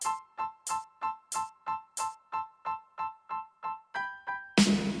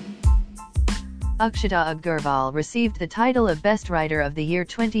Akshata Agarwal received the title of Best Writer of the Year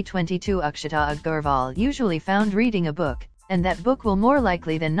 2022. Akshata Agarwal usually found reading a book, and that book will more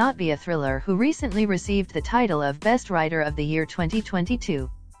likely than not be a thriller, who recently received the title of Best Writer of the Year 2022.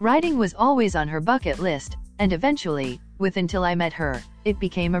 Writing was always on her bucket list, and eventually, with Until I Met Her, it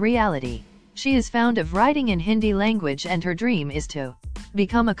became a reality. She is fond of writing in Hindi language and her dream is to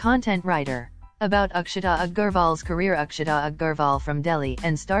become a content writer. About Akshata Agarwal's career. Akshata Agarwal from Delhi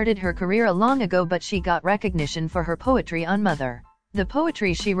and started her career long ago, but she got recognition for her poetry on Mother. The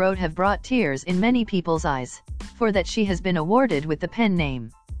poetry she wrote have brought tears in many people's eyes. For that she has been awarded with the pen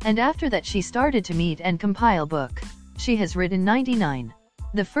name. And after that she started to meet and compile book. She has written 99.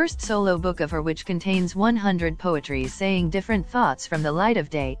 The first solo book of her, which contains 100 poetries saying different thoughts from the light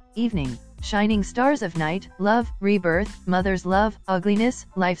of day, evening, shining stars of night, love, rebirth, mother's love, ugliness,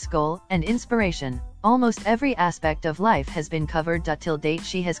 life's goal, and inspiration. Almost every aspect of life has been covered. Till date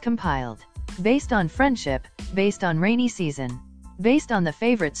she has compiled. Based on friendship, based on rainy season, based on the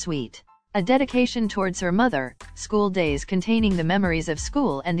favorite sweet. A dedication towards her mother, school days containing the memories of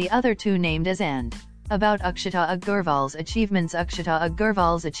school, and the other two named as and. About Akshata Agarwal's achievements. Akshata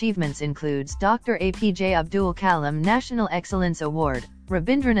Agarwal's achievements includes Dr. APJ Abdul Kalam National Excellence Award,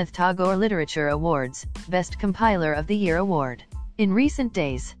 Rabindranath Tagore Literature Awards, Best Compiler of the Year Award. In recent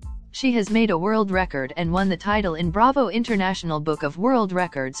days, she has made a world record and won the title in Bravo International Book of World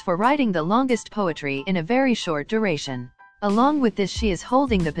Records for writing the longest poetry in a very short duration. Along with this, she is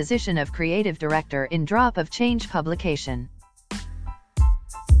holding the position of creative director in Drop of Change publication.